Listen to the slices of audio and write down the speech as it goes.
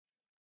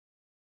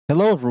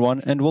Hello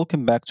everyone and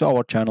welcome back to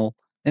our channel.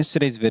 In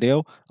today's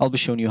video, I'll be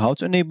showing you how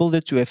to enable the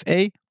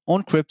 2FA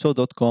on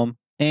Crypto.com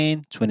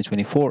in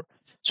 2024.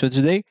 So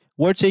today,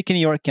 we're taking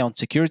your account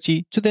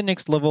security to the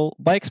next level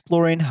by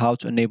exploring how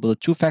to enable the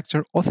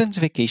two-factor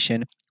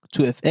authentication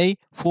 2FA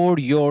for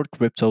your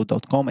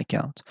Crypto.com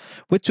account.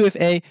 With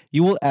 2FA,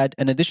 you will add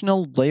an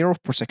additional layer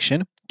of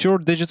protection to your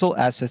digital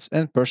assets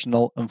and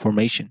personal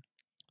information.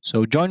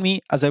 So join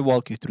me as I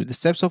walk you through the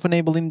steps of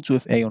enabling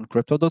 2FA on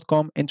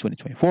Crypto.com in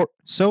 2024.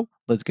 So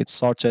let's get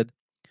started.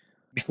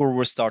 Before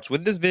we start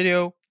with this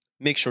video,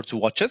 make sure to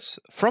watch us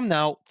from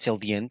now till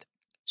the end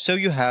so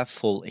you have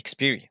full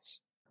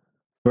experience.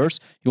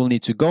 First, you'll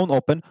need to go and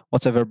open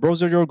whatever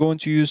browser you're going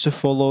to use to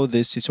follow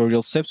this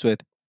tutorial steps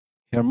with.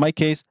 Here in my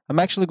case, I'm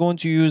actually going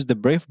to use the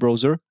Brave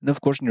browser, and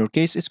of course in your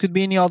case, it could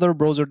be any other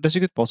browser that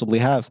you could possibly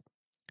have.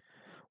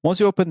 Once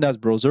you open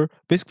that browser,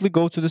 basically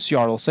go to the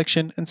URL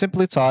section and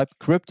simply type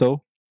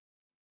crypto.com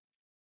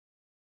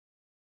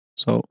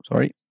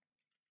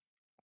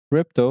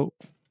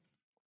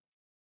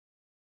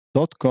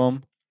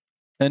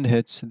and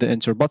hit the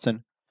enter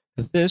button.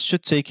 This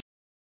should take you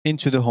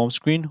into the home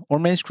screen or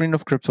main screen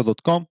of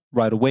crypto.com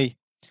right away.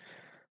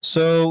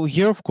 So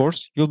here, of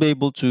course, you'll be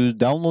able to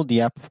download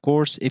the app, of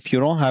course, if you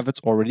don't have it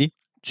already,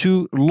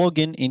 to log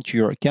in into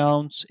your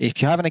accounts.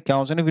 If you have an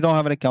account, and if you don't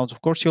have an account,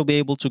 of course, you'll be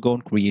able to go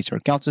and create your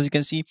account. As you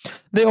can see,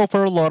 they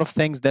offer a lot of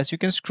things that you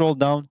can scroll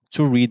down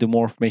to read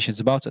more information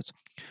about it.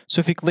 So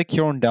if you click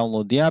here on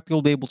download the app,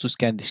 you'll be able to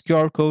scan this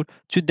QR code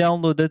to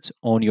download it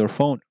on your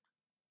phone.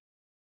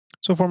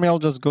 So for me, I'll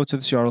just go to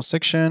the URL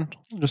section,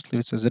 I'll just leave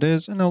it as it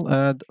is, and I'll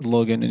add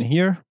login in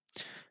here.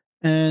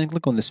 And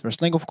click on this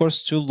first link, of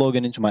course, to log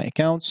in into my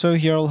account. So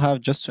here I'll have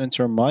just to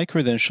enter my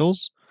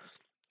credentials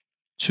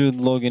to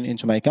log in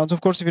into my account. Of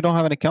course, if you don't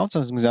have an account,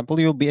 as an example,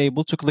 you'll be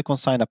able to click on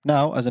sign up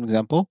now, as an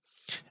example,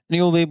 and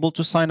you'll be able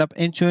to sign up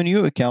into a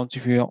new account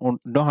if you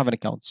don't have an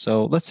account.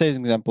 So let's say, as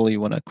an example,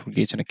 you want to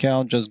create an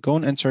account, just go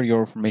and enter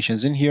your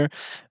informations in here.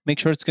 Make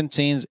sure it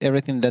contains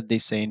everything that they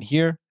say in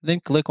here.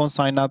 Then click on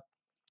sign up,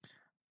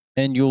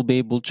 and you'll be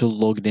able to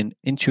log in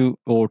into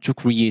or to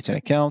create an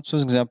account. So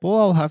as an example,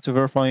 I'll have to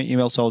verify my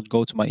email. So I'll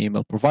go to my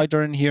email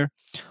provider in here.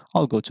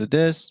 I'll go to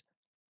this.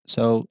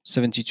 So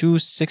 72,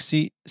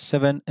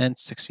 67, and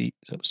 60.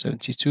 So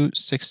 72,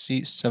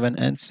 67,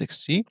 and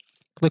 60.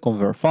 Click on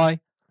verify.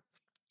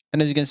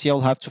 And as you can see,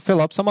 I'll have to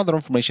fill up some other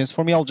informations.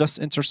 For me, I'll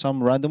just enter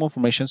some random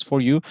informations for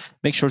you.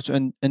 Make sure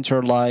to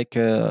enter like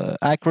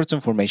accurate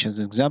information. As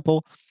an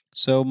example,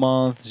 so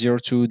month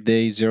 02,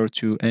 day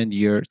 02, and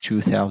year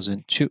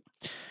 2002.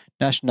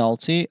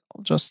 Nationality,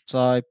 I'll just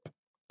type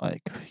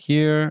like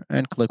here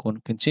and click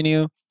on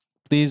continue.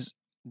 Please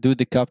do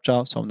the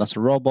captcha, so I'm not a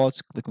robot.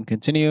 Click on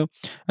continue.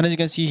 And as you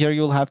can see here,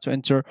 you'll have to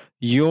enter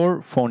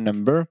your phone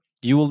number.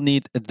 You will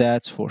need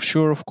that for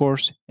sure, of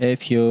course,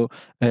 if you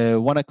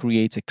want to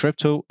create a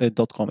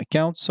crypto.com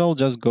account. So I'll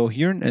just go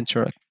here and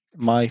enter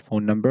my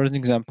phone number as an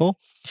example.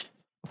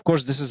 Of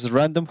course, this is a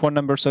random phone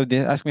number, so if they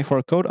ask me for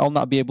a code, I'll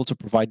not be able to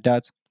provide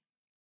that.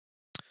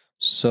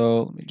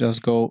 So let me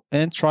just go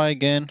and try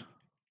again.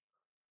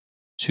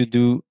 To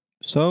do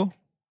so,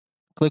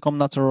 click on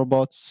not a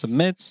robot,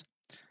 submit,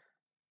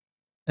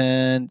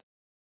 and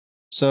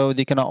so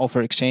they cannot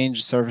offer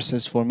exchange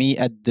services for me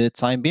at the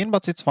time being,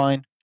 but it's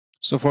fine.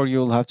 So for you,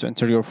 you'll have to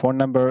enter your phone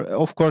number.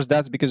 Of course,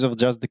 that's because of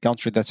just the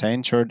country that I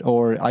entered,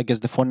 or I guess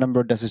the phone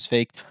number that is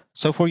fake.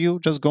 So for you,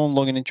 just go and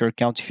log in into your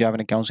account if you have an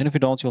account, and if you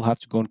don't, you'll have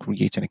to go and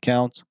create an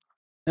account,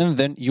 and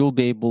then you'll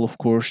be able, of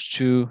course,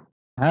 to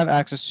have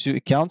access to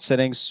account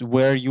settings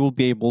where you'll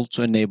be able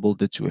to enable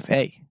the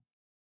 2FA.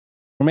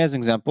 For me, as an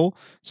example,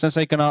 since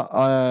I cannot,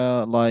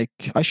 I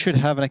should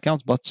have an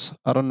account, but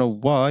I don't know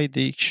why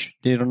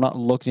they're not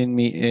logging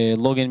me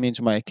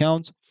into my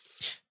account.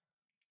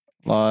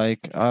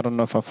 Like, I don't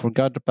know if I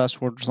forgot the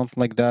password or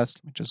something like that.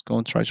 Let me just go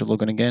and try to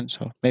log in again.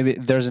 So maybe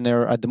there's an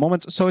error at the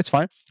moment, so it's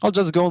fine. I'll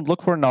just go and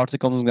look for an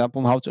article, as an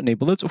example, on how to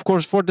enable it. Of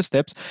course, for the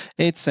steps,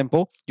 it's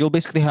simple. You'll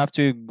basically have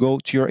to go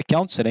to your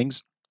account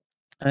settings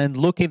and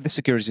locate the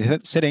security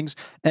settings,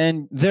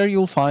 and there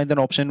you'll find an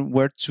option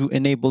where to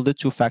enable the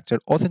two-factor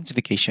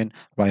authentication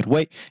right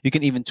away. You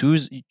can even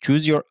choose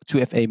your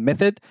 2FA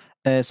method,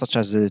 such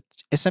as the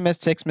SMS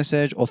text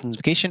message,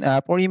 authentication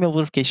app, or email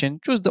verification.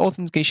 Choose the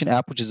authentication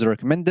app, which is the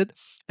recommended,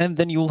 and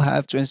then you'll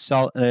have to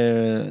install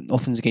an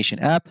authentication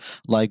app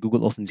like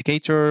Google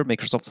Authenticator,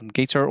 Microsoft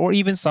Authenticator, or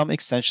even some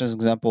extensions,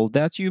 example,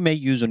 that you may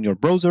use on your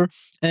browser,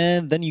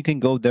 and then you can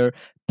go there,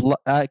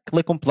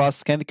 click on plus,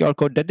 scan the QR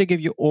code that they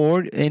give you,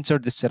 or enter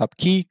the setup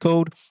key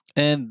code,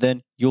 and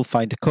then you'll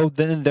find the code.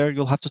 Then in there,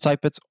 you'll have to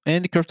type it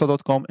in the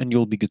crypto.com and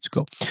you'll be good to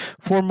go.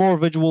 For more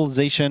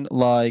visualization,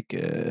 like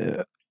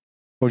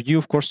for you,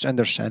 of course, to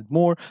understand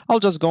more, I'll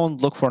just go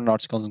and look for an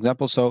article as an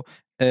example. So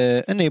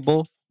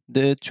enable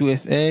the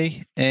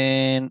 2FA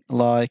and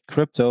like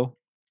crypto.com.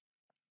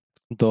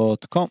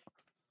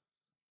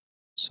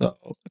 So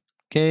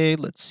okay,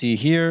 let's see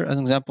here as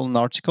an example, an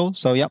article.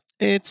 So yeah,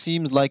 it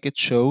seems like it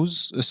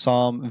shows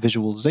some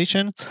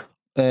visualization.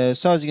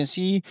 So as you can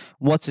see,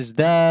 what is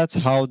that?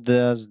 How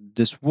does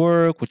this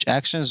work, which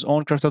actions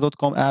on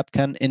Crypto.com app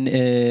can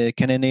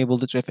enable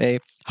the 2FA,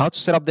 how to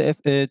set up the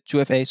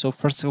 2FA. So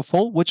first of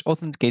all, which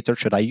authenticator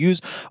should I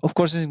use? Of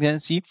course, as you can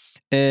see,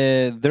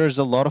 there's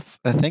a lot of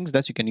things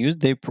that you can use.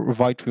 They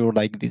provide for you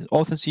like the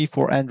Authentic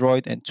for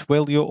Android and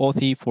Twilio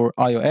Authy for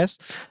iOS.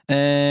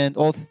 And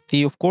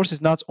Authy, of course,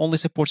 is not only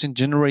supporting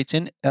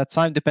generating a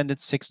time-dependent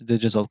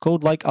 6-digital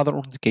code like other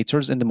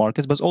authenticators in the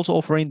markets, but also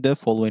offering the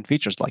following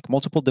features like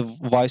multiple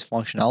device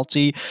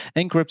functionality,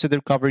 encrypted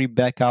recovery,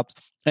 backups,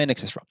 and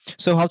etc.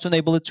 So how to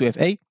enable it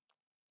 2FA?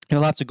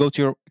 You'll have to go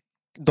to your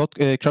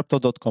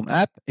crypto.com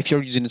app if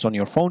you're using it on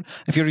your phone.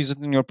 If you're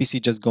using it on your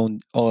PC, just go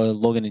and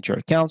log in into your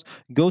account,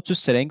 go to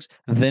settings,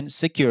 then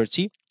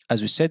security.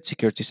 As we said,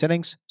 security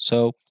settings.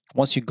 So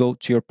once you go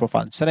to your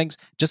profile settings,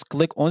 just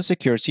click on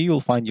security.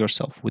 You'll find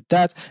yourself with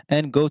that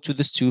and go to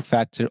this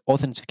two-factor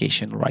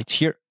authentication right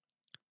here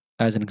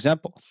as an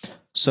example.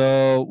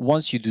 So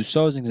once you do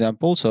so as an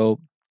example,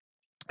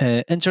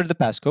 enter the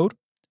passcode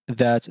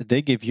that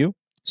they give you.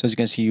 So as you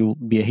can see, you'll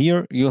be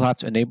here. You'll have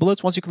to enable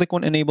it. Once you click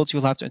on enable,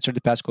 you'll have to enter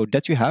the passcode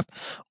that you have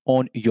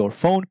on your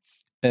phone,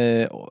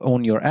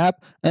 on your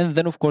app. And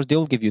then, of course, they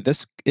will give you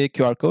this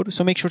QR code.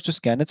 So make sure to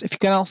scan it. If you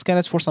cannot scan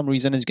it for some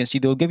reason, as you can see,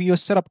 they'll give you a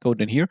setup code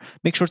in here.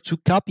 Make sure to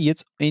copy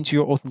it into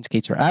your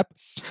Authenticator app.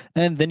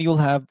 And then you'll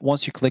have,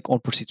 once you click on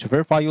proceed to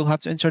verify, you'll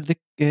have to enter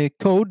the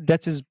code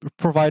that is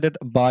provided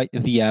by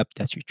the app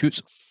that you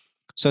choose.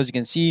 So as you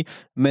can see,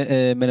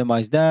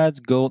 minimize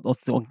that, go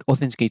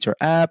Authenticator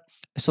app,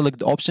 select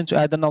the option to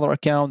add another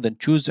account, then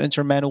choose to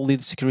enter manually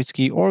the security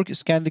key or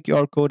scan the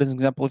QR code as an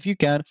example if you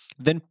can,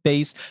 then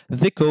paste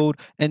the code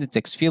in the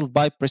text field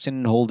by pressing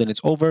and holding it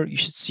over. You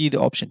should see the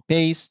option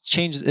paste,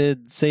 change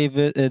save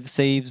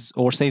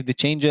the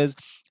changes,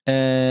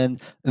 and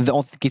the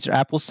Authenticator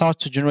app will start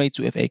to generate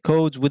 2FA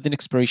codes with an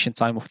expiration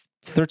time of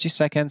 30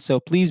 seconds. So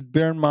please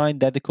bear in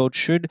mind that the code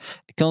should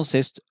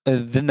consist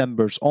of the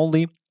numbers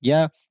only.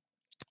 Yeah.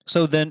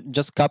 So then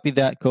just copy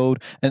that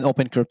code and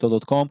open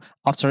crypto.com.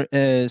 After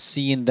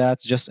seeing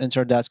that, just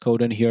enter that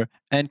code in here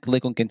and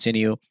click on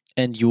continue,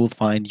 and you will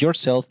find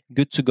yourself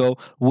good to go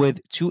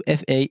with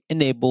 2FA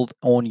enabled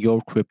on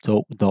your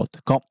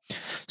crypto.com.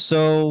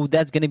 So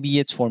that's going to be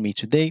it for me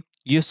today.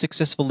 You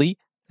successfully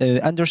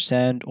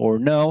understand or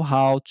know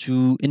how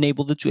to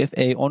enable the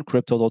 2FA on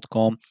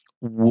crypto.com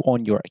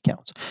on your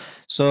account.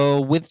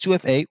 So with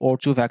 2FA or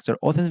two-factor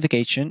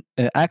authentication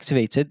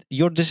activated,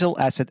 your digital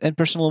asset and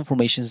personal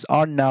information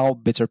are now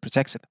better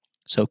protected.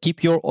 So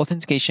keep your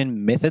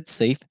authentication method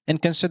safe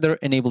and consider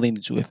enabling the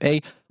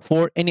 2FA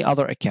for any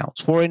other accounts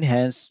for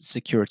enhanced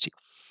security.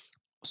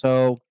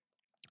 So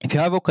if you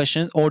have a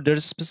question or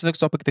there's a specific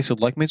topic that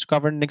you'd like me to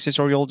cover in the next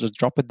tutorial, just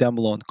drop it down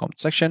below in the comment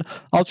section.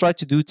 I'll try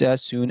to do it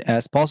as soon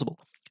as possible.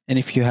 And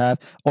if you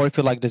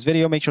like this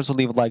video, make sure to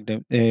leave a like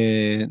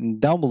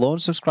down below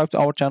and subscribe to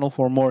our channel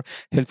for more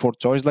helpful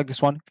tutorials like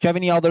this one. If you have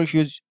any other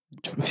issues,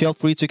 feel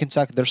free to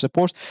contact their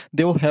support.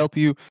 They will help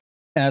you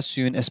as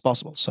soon as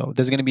possible. So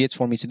that's going to be it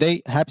for me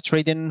today. Happy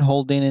trading,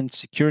 holding, and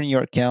securing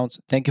your accounts.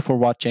 Thank you for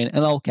watching,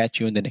 and I'll catch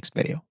you in the next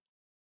video.